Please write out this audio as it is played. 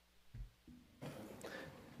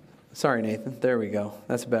Sorry, Nathan. There we go.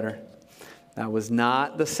 That's better. That was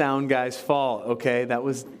not the sound guy's fault, okay? That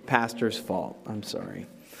was pastor's fault. I'm sorry.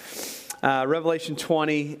 Revelation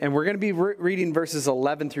 20, and we're going to be reading verses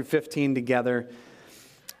 11 through 15 together.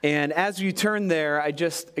 And as you turn there, I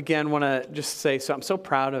just, again, want to just say, so I'm so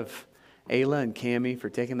proud of Ayla and Cammie for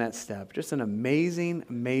taking that step. Just an amazing,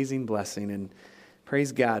 amazing blessing. And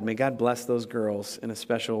praise God. May God bless those girls in a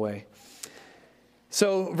special way.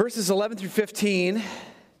 So verses 11 through 15,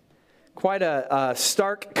 quite a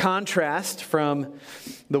stark contrast from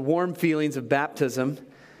the warm feelings of baptism.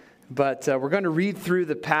 But we're going to read through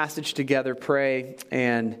the passage together, pray,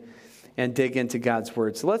 and dig into God's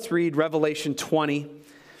word. So let's read Revelation 20,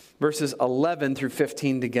 verses 11 through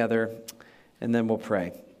 15 together, and then we'll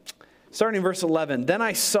pray. Starting in verse 11, "Then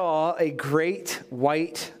I saw a great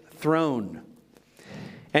white throne,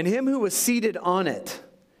 and him who was seated on it.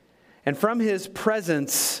 And from his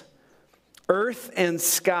presence, earth and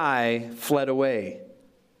sky fled away.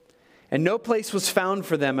 And no place was found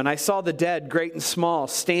for them. And I saw the dead, great and small,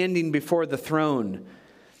 standing before the throne.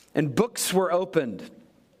 And books were opened.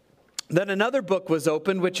 Then another book was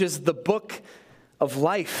opened, which is the book of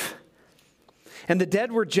life. And the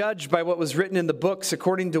dead were judged by what was written in the books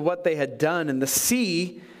according to what they had done. And the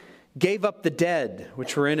sea gave up the dead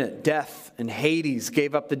which were in it. Death and Hades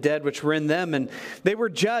gave up the dead which were in them. And they were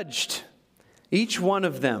judged, each one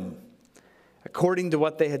of them, according to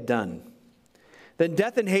what they had done. Then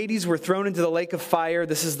death and Hades were thrown into the lake of fire.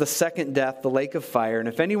 This is the second death, the lake of fire. And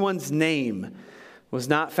if anyone's name was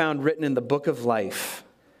not found written in the book of life,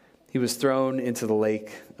 he was thrown into the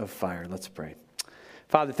lake of fire." Let's pray.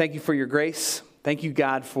 Father, thank you for your grace. Thank you,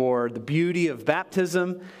 God, for the beauty of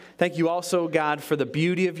baptism. Thank you also, God, for the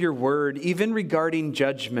beauty of your word, even regarding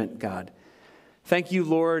judgment, God. Thank you,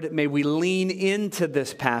 Lord. May we lean into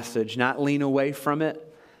this passage, not lean away from it.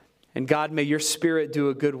 And God, may your Spirit do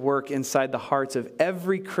a good work inside the hearts of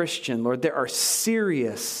every Christian. Lord, there are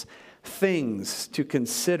serious things to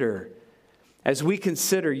consider as we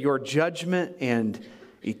consider your judgment and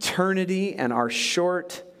eternity and our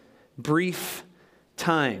short, brief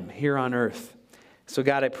time here on earth. So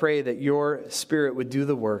God, I pray that your Spirit would do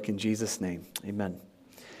the work in Jesus' name. Amen.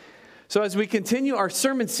 So as we continue our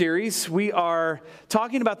sermon series, we are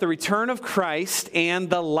talking about the return of Christ and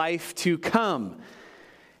the life to come.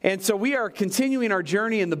 And so we are continuing our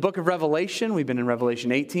journey in the book of Revelation. We've been in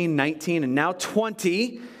Revelation 18, 19, and now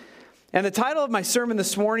 20. And the title of my sermon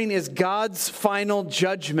this morning is God's Final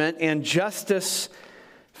Judgment and Justice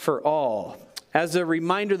for All. As a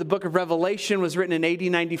reminder, the book of Revelation was written in AD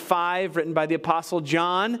 95, written by the Apostle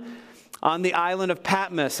John on the island of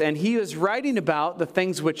Patmos. And he is writing about the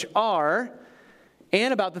things which are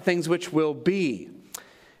and about the things which will be.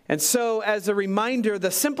 And so, as a reminder,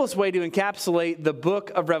 the simplest way to encapsulate the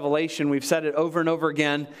book of Revelation, we've said it over and over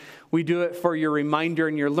again, we do it for your reminder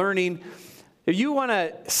and your learning. If you want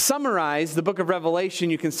to summarize the book of Revelation,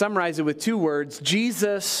 you can summarize it with two words: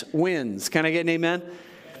 Jesus wins. Can I get an amen?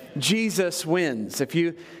 Jesus wins. If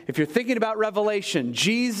you're thinking about Revelation,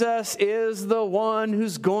 Jesus is the one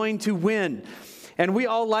who's going to win. And we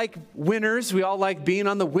all like winners. We all like being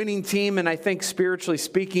on the winning team. And I think spiritually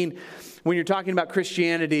speaking, when you're talking about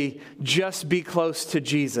Christianity, just be close to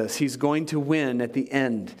Jesus. He's going to win at the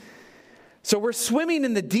end. So we're swimming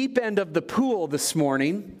in the deep end of the pool this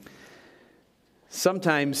morning.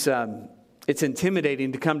 Sometimes it's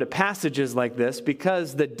intimidating to come to passages like this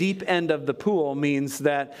because the deep end of the pool means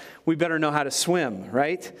that we better know how to swim,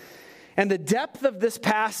 right? And the depth of this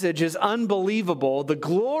passage is unbelievable. The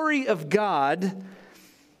glory of God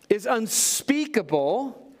is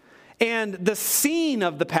unspeakable. And the scene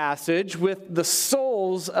of the passage with the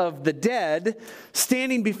souls of the dead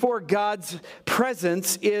standing before God's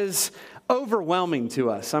presence is overwhelming to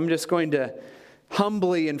us. I'm just going to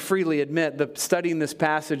humbly and freely admit that studying this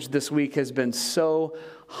passage this week has been so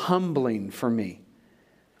humbling for me.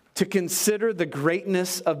 To consider the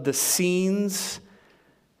greatness of the scenes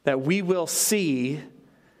that we will see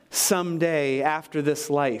someday after this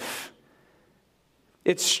life.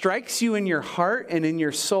 It strikes you in your heart and in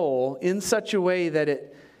your soul in such a way that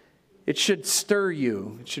it should stir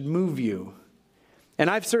you. It should move you. And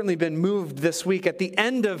I've certainly been moved this week at the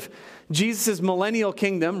end of Jesus' millennial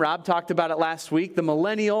kingdom. Rob talked about it last week. The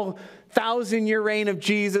millennial 1,000-year reign of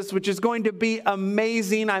Jesus, which is going to be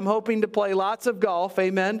amazing. I'm hoping to play lots of golf.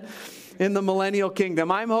 Amen. In the millennial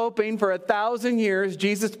kingdom. I'm hoping for 1,000 years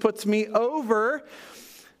Jesus puts me over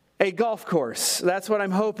a golf course. That's what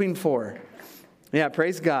I'm hoping for. Yeah,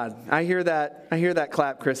 praise God. I hear that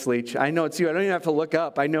clap, Chris Leach. I know it's you. I don't even have to look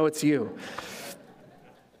up. I know it's you.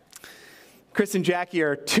 Chris and Jackie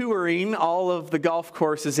are touring all of the golf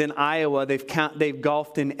courses in Iowa. They've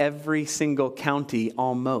golfed in every single county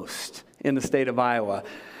almost in the state of Iowa.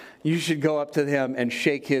 You should go up to him and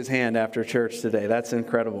shake his hand after church today. That's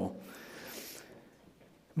incredible.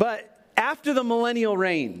 But after the millennial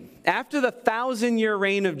reign, after the 1,000-year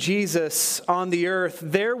reign of Jesus on the earth,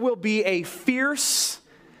 there will be a fierce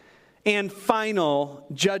and final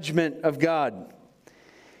judgment of God.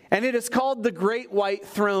 And it is called the Great White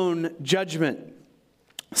Throne Judgment.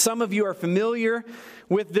 Some of you are familiar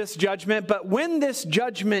with this judgment, but when this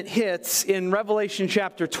judgment hits in Revelation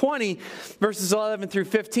chapter 20, verses 11 through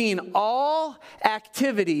 15, all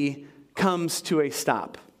activity comes to a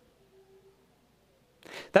stop.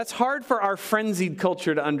 That's hard for our frenzied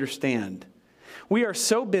culture to understand. We are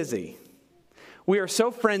so busy. We are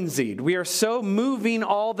so frenzied. We are so moving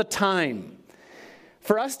all the time.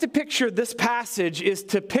 For us to picture this passage is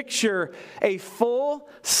to picture a full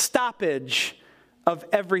stoppage of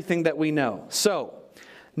everything that we know. So,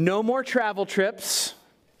 no more travel trips.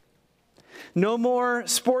 No more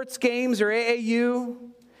sports games or AAU.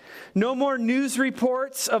 No more news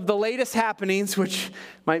reports of the latest happenings, which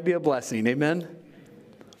might be a blessing. Amen?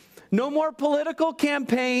 No more political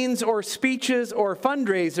campaigns or speeches or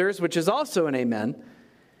fundraisers, which is also an amen.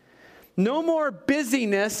 No more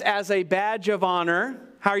busyness as a badge of honor.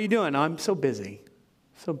 How are you doing? I'm so busy.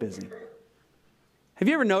 So busy. Have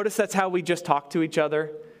you ever noticed that's how we just talk to each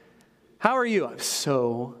other? How are you? I'm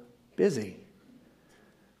so busy.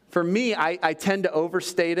 For me, I tend to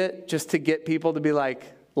overstate it just to get people to be like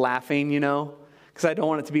laughing, because I don't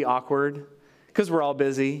want it to be awkward, because we're all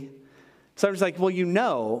busy. So I'm just like,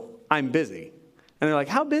 well, I'm busy. And they're like,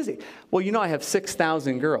 how busy? Well, I have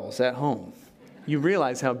 6,000 girls at home. You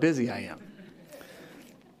realize how busy I am.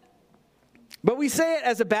 But we say it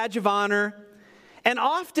as a badge of honor. And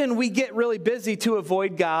often we get really busy to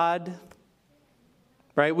avoid God.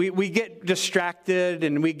 Right? We get distracted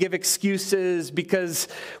and we give excuses because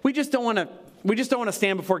we just don't want to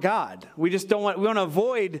stand before God. We want to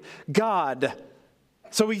avoid God.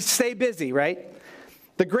 So we stay busy, right?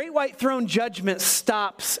 The Great White Throne Judgment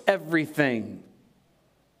stops everything.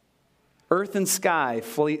 Earth and sky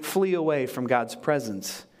flee away from God's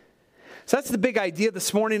presence. So that's the big idea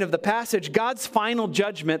this morning of the passage. God's final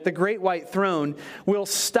judgment, the Great White Throne, will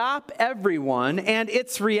stop everyone, and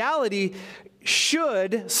its reality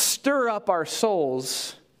should stir up our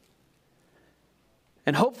souls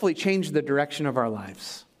and hopefully change the direction of our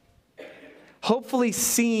lives. Hopefully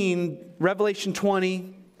seeing Revelation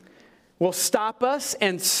 20 will stop us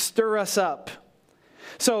and stir us up.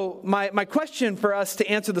 So my question for us to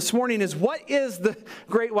answer this morning is, what is the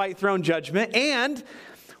Great White Throne Judgment, and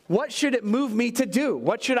what should it move me to do?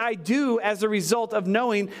 What should I do as a result of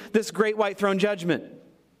knowing this Great White Throne Judgment?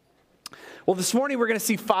 Well, this morning we're going to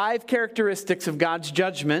see 5 characteristics of God's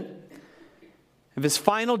judgment, of his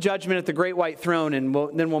final judgment at the Great White Throne, and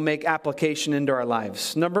then we'll make application into our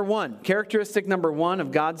lives. Characteristic number 1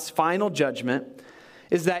 of God's final judgment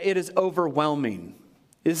is that it is overwhelming.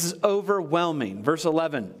 This is overwhelming. Verse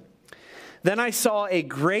 11. Then I saw a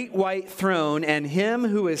great white throne and him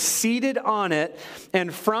who is seated on it,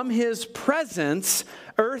 and from his presence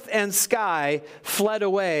earth and sky fled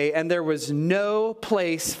away, and there was no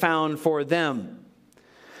place found for them.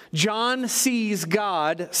 John sees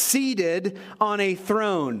God seated on a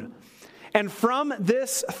throne. And from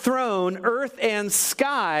this throne, earth and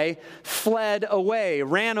sky fled away,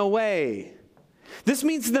 ran away. This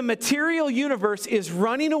means the material universe is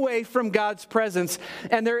running away from God's presence,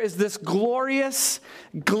 and there is this glorious,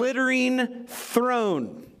 glittering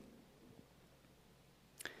throne.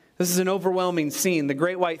 This is an overwhelming scene. The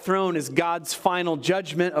Great White Throne is God's final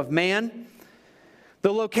judgment of man.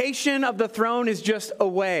 The location of the throne is just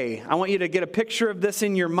away. I want you to get a picture of this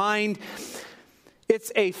in your mind.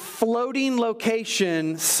 It's a floating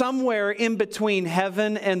location somewhere in between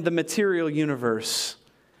heaven and the material universe.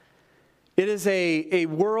 It is a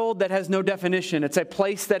world that has no definition. It's a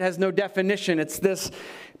place that has no definition. It's this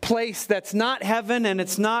place that's not heaven and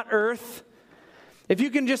it's not earth. If you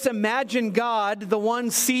can just imagine God, the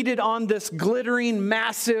one seated on this glittering,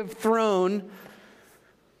 massive throne,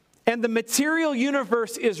 and the material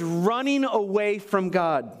universe is running away from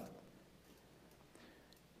God.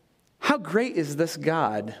 How great is this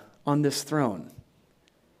God on this throne?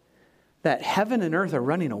 That heaven and earth are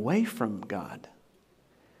running away from God.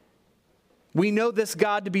 We know this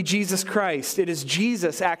God to be Jesus Christ. It is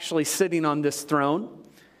Jesus actually sitting on this throne,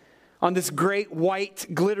 on this great white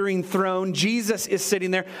glittering throne. Jesus is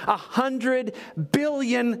sitting there. 100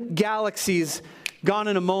 billion galaxies gone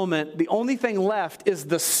in a moment. The only thing left is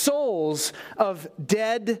the souls of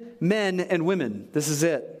dead men and women. This is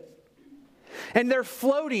it. And they're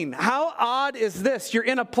floating. How odd is this? You're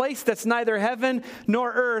in a place that's neither heaven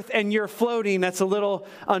nor earth, and you're floating. That's a little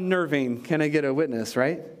unnerving. Can I get a witness,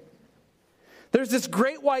 right? There's this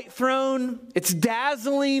great white throne. It's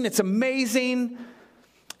dazzling. It's amazing.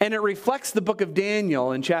 And it reflects the book of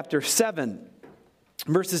Daniel in chapter 7,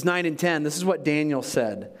 verses 9 and 10. This is what Daniel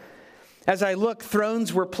said. As I looked,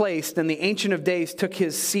 thrones were placed, and the Ancient of Days took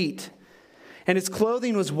his seat. And his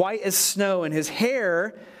clothing was white as snow, and his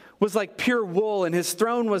hair was like pure wool, and his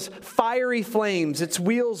throne was fiery flames. Its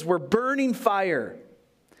wheels were burning fire.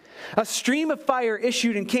 A stream of fire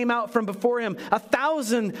issued and came out from before him.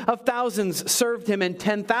 1,000 of thousands served him, and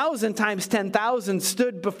 10,000 times 10,000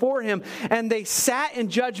 stood before him. And they sat in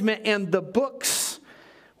judgment, and the books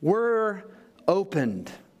were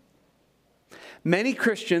opened. Many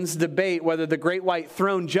Christians debate whether the great white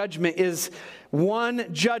throne judgment is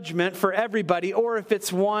one judgment for everybody or if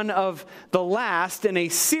it's one of the last in a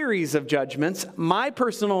series of judgments. My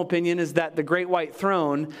personal opinion is that the great white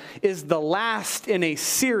throne is the last in a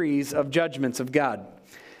series of judgments of God.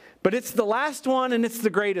 But it's the last one and it's the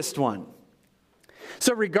greatest one.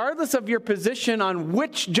 So regardless of your position on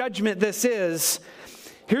which judgment this is,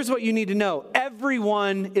 here's what you need to know.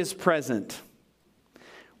 Everyone is present.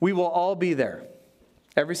 We will all be there.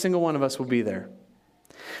 Every single one of us will be there.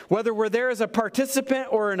 Whether we're there as a participant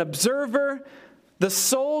or an observer, the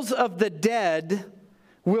souls of the dead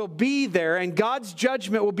will be there, and God's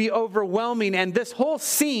judgment will be overwhelming, and this whole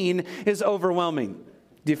scene is overwhelming.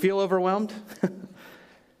 Do you feel overwhelmed?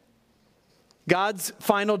 God's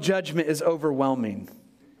final judgment is overwhelming.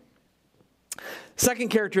 Second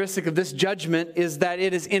characteristic of this judgment is that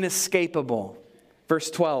it is inescapable.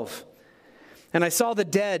 Verse 12. And I saw the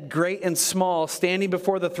dead, great and small, standing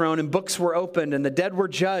before the throne, and books were opened, and the dead were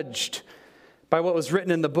judged by what was written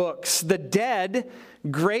in the books. The dead,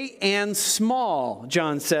 great and small,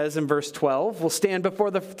 John says in verse 12, will stand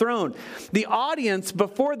before the throne. The audience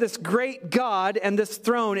before this great God and this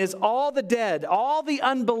throne is all the dead, all the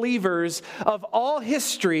unbelievers of all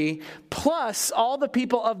history, plus all the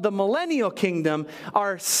people of the millennial kingdom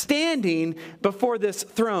are standing before this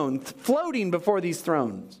throne, floating before these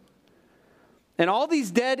thrones. And all these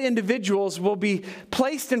dead individuals will be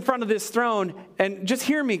placed in front of this throne. And just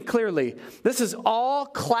hear me clearly. This is all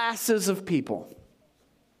classes of people.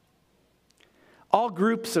 All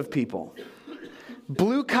groups of people.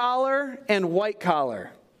 Blue collar and white collar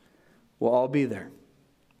will all be there.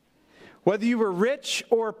 Whether you were rich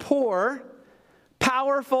or poor,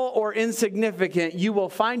 powerful or insignificant, you will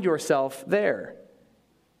find yourself there.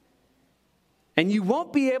 And you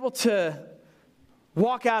won't be able to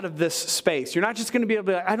walk out of this space. You're not just going to be able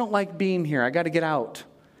to be like, I don't like being here. I got to get out.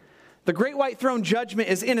 The great white throne judgment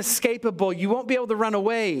is inescapable. You won't be able to run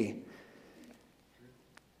away.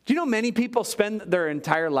 Do you know many people spend their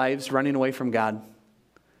entire lives running away from God?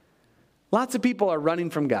 Lots of people are running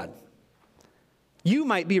from God. You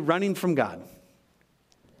might be running from God.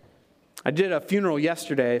 I did a funeral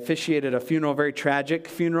yesterday. I officiated a funeral, a very tragic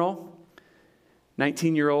funeral.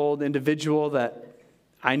 19-year-old individual that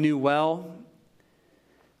I knew well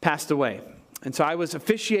passed away. And so I was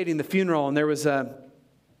officiating the funeral, and there's a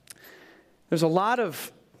lot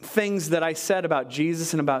of things that I said about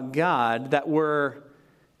Jesus and about God that were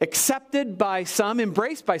accepted by some,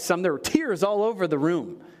 embraced by some. There were tears all over the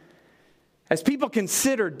room. As people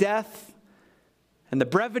consider death and the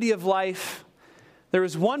brevity of life, there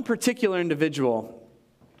was one particular individual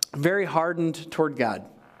very hardened toward God.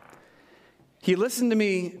 He listened to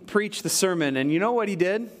me preach the sermon, and you know what he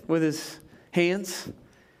did with his hands?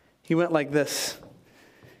 He went like this.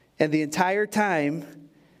 And the entire time,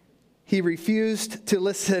 he refused to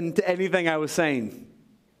listen to anything I was saying.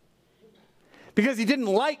 Because he didn't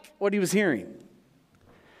like what he was hearing.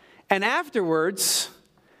 And afterwards,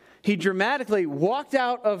 he dramatically walked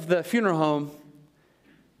out of the funeral home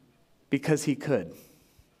because he could.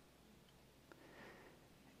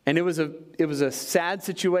 And it was a sad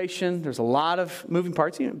situation. There's a lot of moving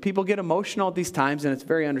parts. You know, people get emotional at these times, and it's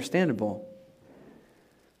very understandable.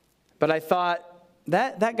 But I thought,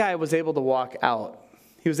 that guy was able to walk out.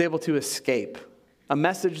 He was able to escape a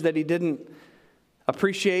message that he didn't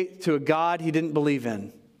appreciate, to a God he didn't believe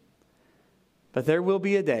in. But there will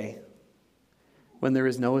be a day when there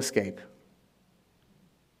is no escape.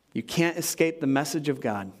 You can't escape the message of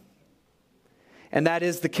God. And that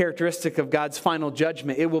is the characteristic of God's final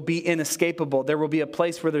judgment. It will be inescapable. There will be a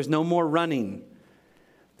place where there's no more running.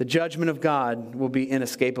 The judgment of God will be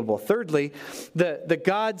inescapable. Thirdly,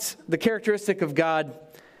 the characteristic of God's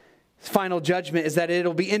final judgment is that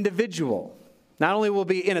it'll be individual. Not only will it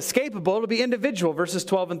be inescapable, it'll be individual. Verses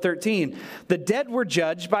 12 and 13. The dead were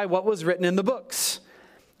judged by what was written in the books.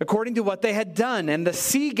 according to what they had done. And the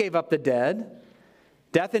sea gave up the dead.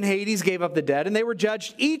 Death and Hades gave up the dead, and they were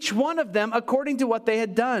judged, each one of them, according to what they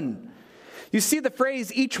had done. You see the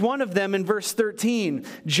phrase, each one of them, in verse 13.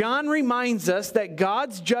 John reminds us that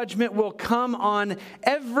God's judgment will come on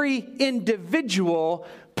every individual,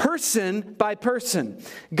 person by person.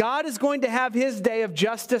 God is going to have his day of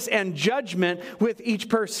justice and judgment with each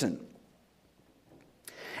person.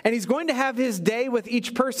 And he's going to have his day with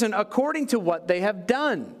each person according to what they have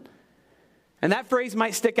done. And that phrase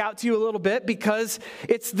might stick out to you a little bit because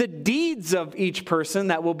it's the deeds of each person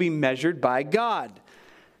that will be measured by God.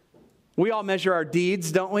 We all measure our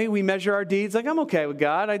deeds, don't we? We measure our deeds like, I'm okay with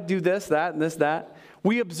God. I do this, that, and this, that.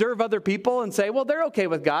 We observe other people and say, well, they're okay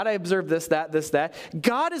with God. I observe this, that, this, that.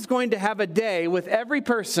 God is going to have a day with every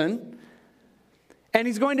person, and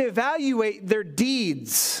he's going to evaluate their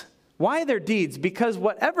deeds. Why their deeds? Because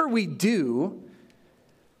whatever we do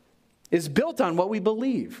is built on what we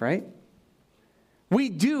believe, right? We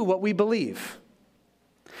do what we believe.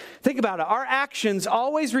 Think about it. Our actions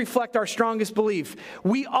always reflect our strongest belief.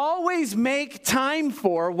 We always make time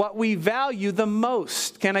for what we value the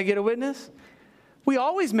most. Can I get a witness? We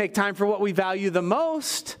always make time for what we value the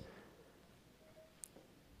most.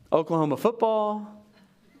 Oklahoma football.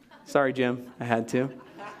 Sorry, Jim, I had to.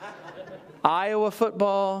 Iowa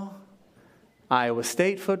football. Iowa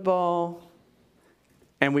State football.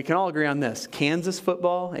 And we can all agree on this. Kansas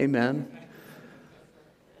football. Amen.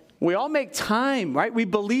 We all make time, right? We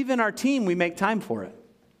believe in our team, we make time for it.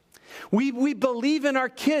 We believe in our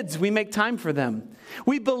kids, we make time for them.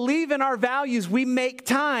 We believe in our values, we make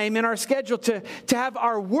time in our schedule to have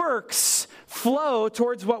our works flow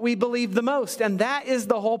towards what we believe the most. And that is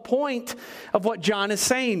the whole point of what John is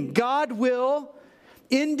saying. God will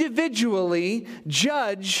individually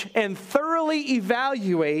judge and thoroughly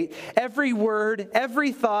evaluate every word,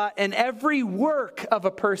 every thought, and every work of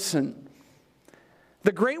a person.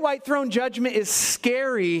 The great white throne judgment is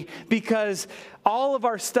scary because all of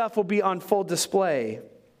our stuff will be on full display.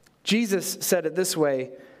 Jesus said it this way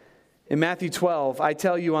in Matthew 12, I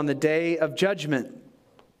tell you, on the day of judgment,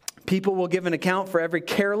 people will give an account for every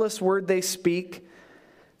careless word they speak.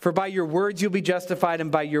 For by your words you'll be justified,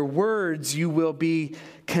 and by your words you will be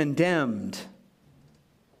condemned.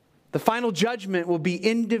 The final judgment will be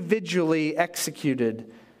individually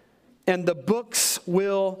executed, and the books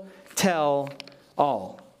will tell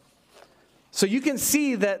all. So you can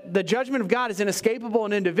see that the judgment of God is inescapable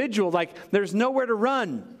and individual, like there's nowhere to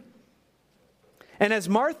run. And as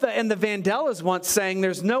Martha and the Vandellas once sang,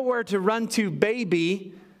 there's nowhere to run to,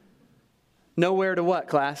 baby. Nowhere to what,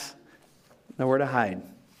 class? Nowhere to hide.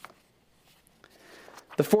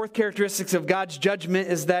 The fourth characteristic of God's judgment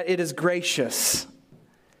is that it is gracious.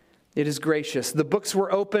 It is gracious. The books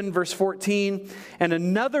were opened, verse 14, and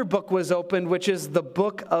another book was opened, which is the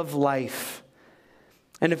book of life.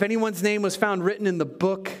 And if anyone's name was found written in the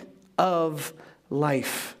book of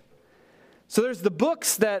life. So there's the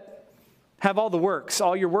books that have all the works,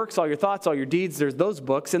 all your thoughts, all your deeds. There's those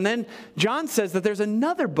books. And then John says that there's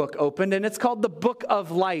another book opened, and it's called the book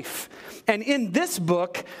of life. And in this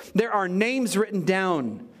book, there are names written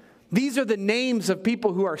down. These are the names of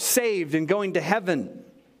people who are saved and going to heaven.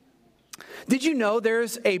 Did you know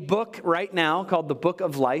there's a book right now called the book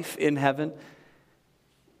of life in heaven?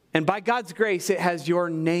 And by God's grace, it has your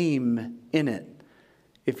name in it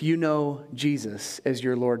if you know Jesus as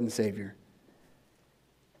your Lord and Savior.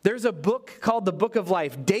 There's a book called the Book of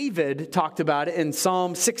Life. David talked about it in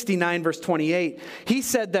Psalm 69, verse 28. He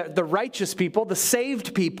said that the righteous people, the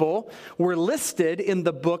saved people, were listed in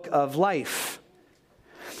the Book of Life.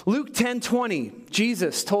 Luke 10:20,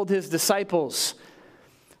 Jesus told his disciples,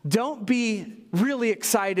 don't be really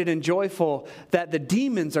excited and joyful that the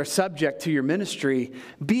demons are subject to your ministry.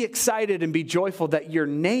 Be excited and be joyful that your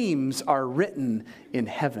names are written in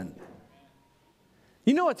heaven.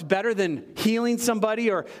 You know what's better than healing somebody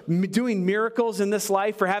or doing miracles in this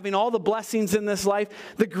life or having all the blessings in this life?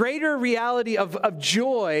 The greater reality of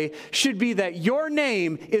joy should be that your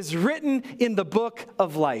name is written in the book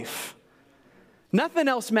of life. Nothing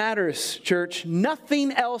else matters, church.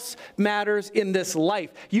 Nothing else matters in this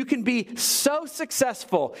life. You can be so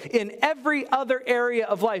successful in every other area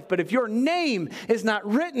of life, but if your name is not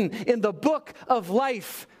written in the book of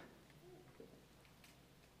life,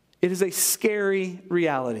 it is a scary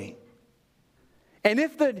reality. And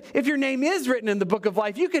if your name is written in the book of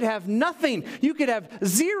life, you could have nothing. You could have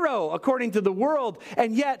zero according to the world.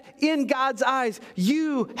 And yet, in God's eyes,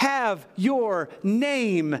 you have your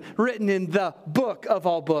name written in the book of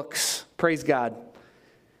all books. Praise God.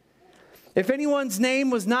 If anyone's name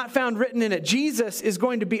was not found written in it, Jesus is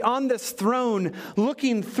going to be on this throne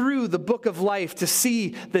looking through the book of life to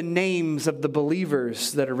see the names of the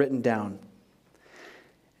believers that are written down.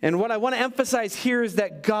 And what I want to emphasize here is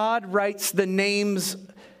that God writes the names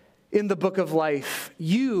in the book of life.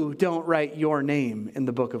 You don't write your name in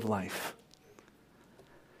the book of life.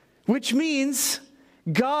 Which means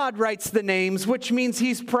God writes the names, which means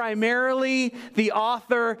He's primarily the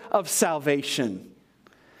author of salvation.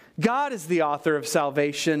 God is the author of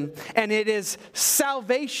salvation, and it is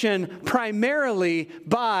salvation primarily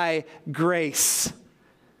by grace.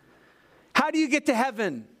 How do you get to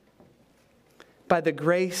heaven? By the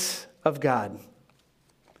grace of God.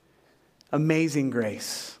 Amazing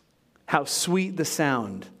grace. How sweet the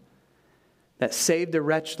sound that saved a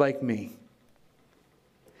wretch like me.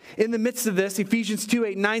 In the midst of this, Ephesians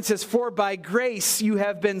 2:8-9 says, "For by grace you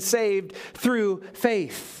have been saved through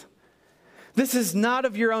faith." This is not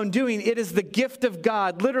of your own doing. It is the gift of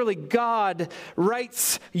God. Literally, God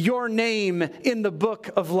writes your name in the book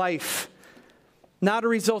of life. Not a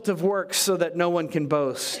result of works so that no one can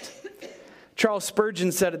boast. Charles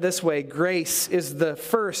Spurgeon said it this way: grace is the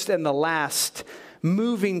first and the last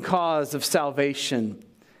moving cause of salvation.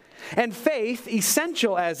 And faith,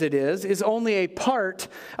 essential as it is only a part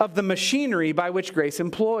of the machinery by which grace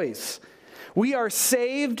employs. We are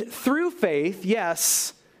saved through faith,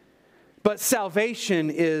 yes, but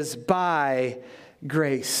salvation is by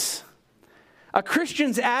grace. A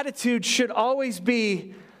Christian's attitude should always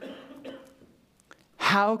be,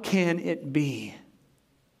 how can it be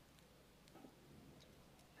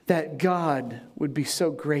that God would be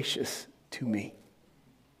so gracious to me?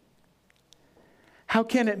 How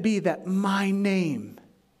can it be that my name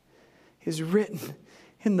is written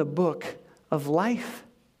in the book of life?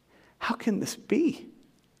 How can this be?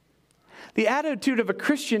 The attitude of a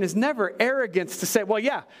Christian is never arrogance to say, well,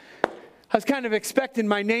 yeah, I was kind of expecting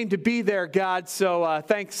my name to be there, God, so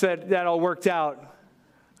thanks that all worked out.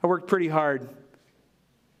 I worked pretty hard.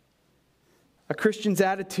 A Christian's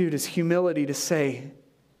attitude is humility to say,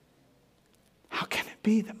 how can it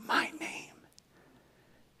be that my name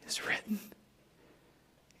is written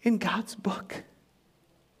in God's book?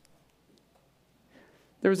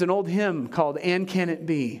 There was an old hymn called "And Can It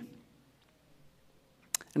Be?"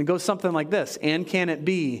 And it goes something like this: and can it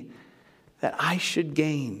be that I should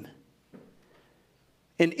gain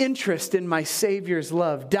an interest in my Savior's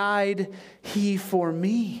love? Died He for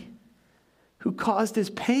me, who caused His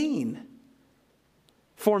pain.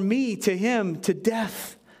 For me, to Him, to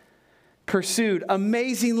death pursued.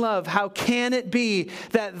 Amazing love, how can it be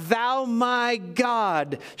that Thou, my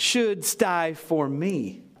God, shouldst die for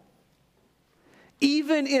me?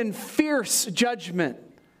 Even in fierce judgment,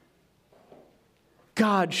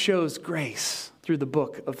 God shows grace through the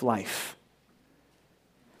book of life.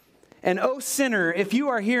 And oh sinner, if you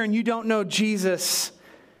are here and you don't know Jesus,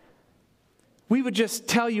 we would just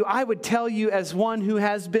tell you, I would tell you as one who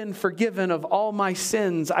has been forgiven of all my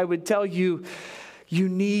sins, I would tell you, you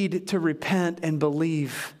need to repent and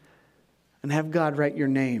believe and have God write your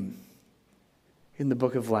name in the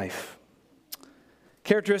book of life.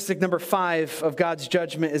 Characteristic number 5 of God's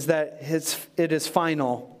judgment is that it is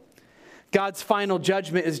final. God's final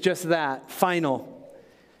judgment is just that, final.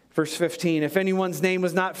 Verse 15, if anyone's name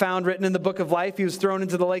was not found written in the book of life, he was thrown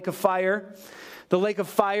into the lake of fire. The lake of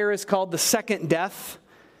fire is called the second death.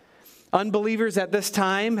 Unbelievers at this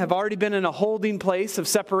time have already been in a holding place of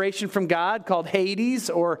separation from God called Hades,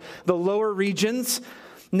 or the lower regions.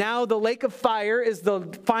 Now the lake of fire is the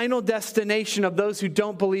final destination of those who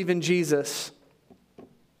don't believe in Jesus.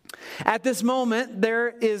 At this moment, there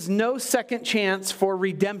is no second chance for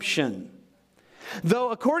redemption.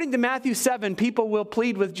 Though according to Matthew 7, people will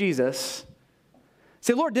plead with Jesus.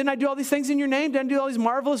 Say, Lord, didn't I do all these things in your name? Didn't I do all these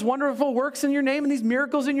marvelous, wonderful works in your name and these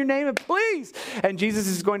miracles in your name? And please. And Jesus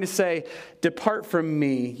is going to say, depart from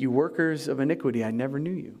me, you workers of iniquity. I never knew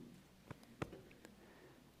you.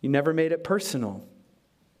 You never made it personal.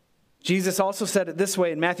 Jesus also said it this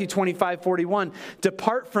way in Matthew 25:41,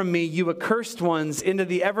 depart from me, you accursed ones, into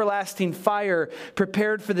the everlasting fire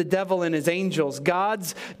prepared for the devil and his angels.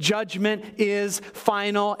 God's judgment is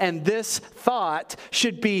final, and this thought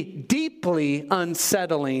should be deeply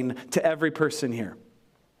unsettling to every person here.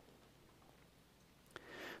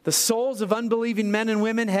 The souls of unbelieving men and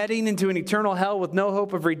women heading into an eternal hell with no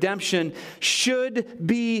hope of redemption should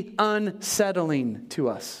be unsettling to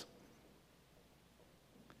us.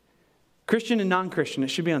 Christian and non-Christian, it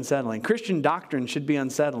should be unsettling. Christian doctrine should be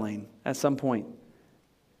unsettling at some point.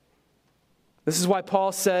 This is why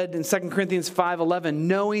Paul said in 2 Corinthians 5:11,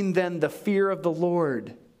 knowing then the fear of the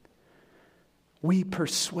Lord, we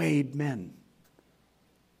persuade men.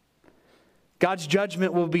 God's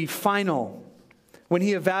judgment will be final when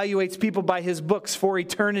he evaluates people by his books for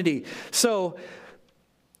eternity. So,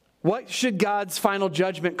 what should God's final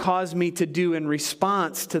judgment cause me to do in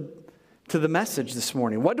response to the message this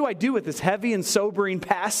morning? What do I do with this heavy and sobering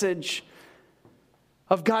passage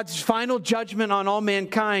of God's final judgment on all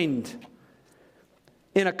mankind?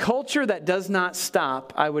 In a culture that does not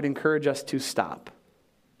stop, I would encourage us to stop.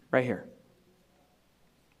 Right here.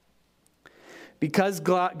 Because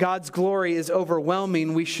God's glory is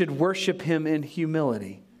overwhelming, we should worship him in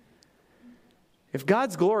humility. If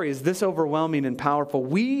God's glory is this overwhelming and powerful,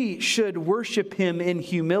 we should worship him in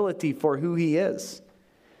humility for who he is.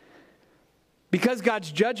 Because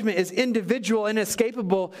God's judgment is individual and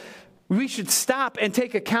inescapable, we should stop and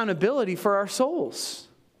take accountability for our souls.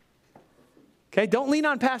 Okay, don't lean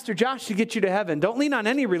on Pastor Josh to get you to heaven. Don't lean on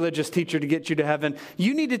any religious teacher to get you to heaven.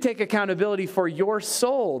 You need to take accountability for your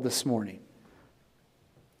soul this morning.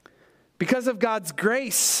 Because of God's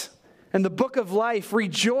grace and the book of life,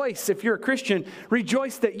 rejoice, if you're a Christian,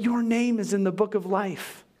 rejoice that your name is in the book of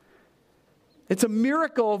life. It's a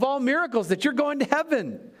miracle of all miracles that you're going to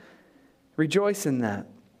heaven. Rejoice in that.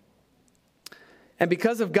 And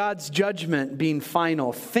because of God's judgment being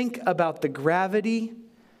final, think about the gravity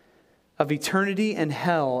of eternity and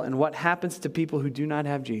hell and what happens to people who do not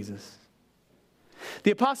have Jesus.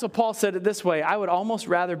 The Apostle Paul said it this way: I would almost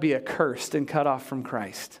rather be accursed and cut off from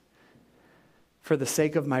Christ for the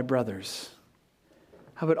sake of my brothers.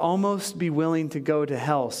 I would almost be willing to go to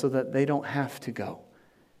hell so that they don't have to go.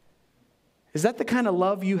 Is that the kind of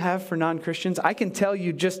love you have for non-Christians? I can tell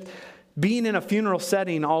you, just being in a funeral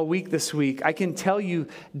setting all week this week, I can tell you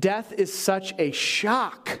death is such a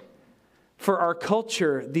shock for our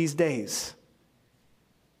culture these days.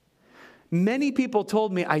 Many people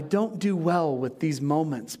told me I don't do well with these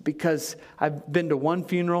moments because I've been to one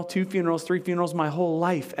funeral, 2 funerals, 3 funerals my whole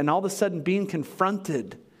life, and all of a sudden being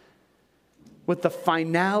confronted with the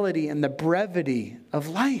finality and the brevity of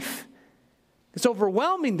life. It's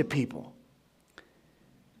overwhelming to people.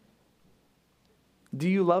 Do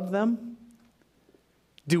you love them?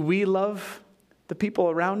 Do we love the people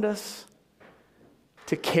around us?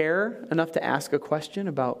 To care enough to ask a question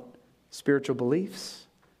about spiritual beliefs,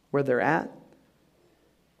 where they're at.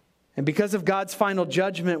 And because of God's final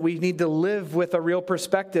judgment, we need to live with a real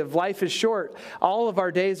perspective. Life is short. All of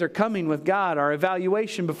our days are coming with God, our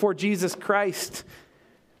evaluation before Jesus Christ.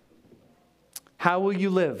 How will you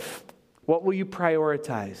live? What will you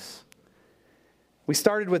prioritize? We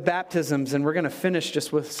started with baptisms, and we're going to finish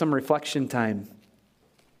just with some reflection time.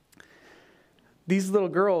 These little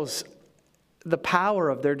girls, the power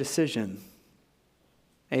of their decision.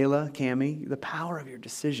 Ayla, Cammie, the power of your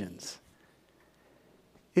decisions.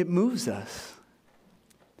 It moves us.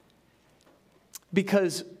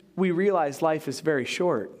 Because we realize life is very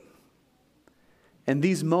short. And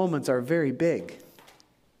these moments are very big.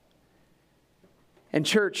 And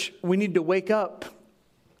church, we need to wake up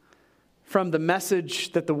from the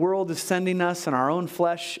message that the world is sending us and our own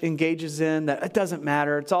flesh engages in, that it doesn't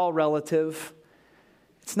matter, it's all relative.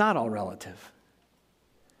 It's not all relative.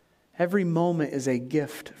 Every moment is a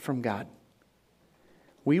gift from God.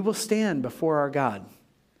 We will stand before our God.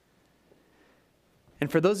 And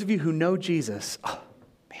for those of you who know Jesus, oh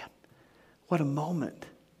man, what a moment.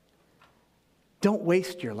 Don't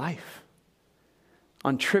waste your life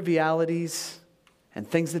on trivialities and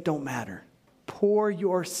things that don't matter. Pour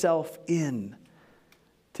yourself in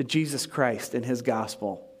to Jesus Christ and his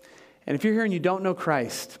gospel. And if you're here and you don't know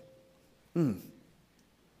Christ,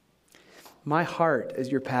 my heart as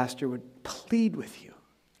your pastor would plead with you.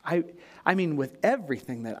 I mean, with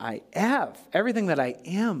everything that I have, everything that I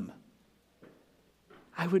am,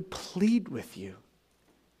 I would plead with you.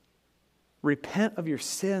 Repent of your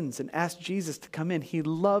sins and ask Jesus to come in. He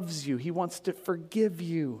loves you. He wants to forgive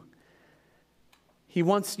you. He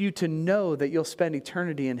wants you to know that you'll spend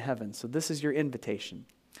eternity in heaven. So this is your invitation.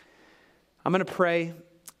 I'm going to pray,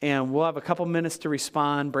 and we'll have a couple minutes to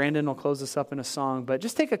respond. Brandon will close us up in a song, but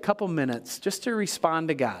just take a couple minutes just to respond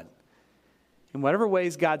to God. In whatever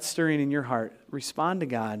ways God's stirring in your heart, respond to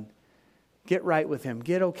God. Get right with him.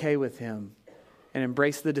 Get okay with him. And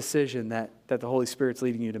embrace the decision that the Holy Spirit's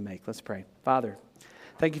leading you to make. Let's pray. Father,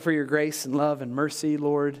 thank you for your grace and love and mercy,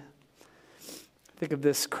 Lord. Think of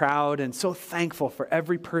this crowd and so thankful for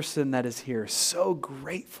every person that is here. So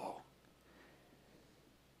grateful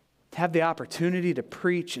to have the opportunity to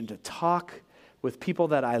preach and to talk with people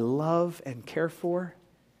that I love and care for.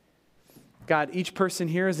 God, each person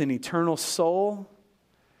here is an eternal soul.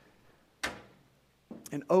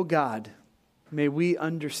 And oh God, may we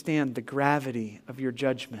understand the gravity of your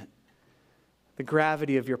judgment, the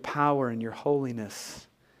gravity of your power and your holiness.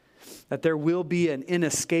 that there will be an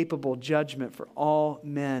inescapable judgment for all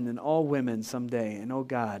men and all women someday. And oh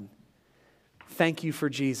God, thank you for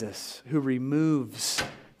Jesus who removes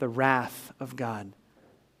the wrath of God.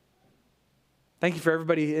 Thank you for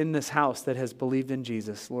everybody in this house that has believed in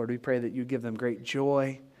Jesus. Lord, we pray that you give them great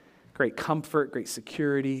joy, great comfort, great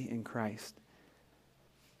security in Christ.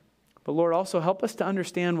 But Lord, also help us to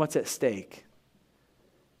understand what's at stake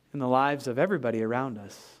in the lives of everybody around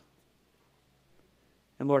us.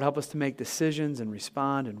 And Lord, help us to make decisions and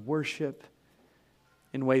respond and worship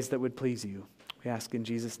in ways that would please you. We ask in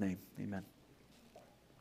Jesus' name, amen.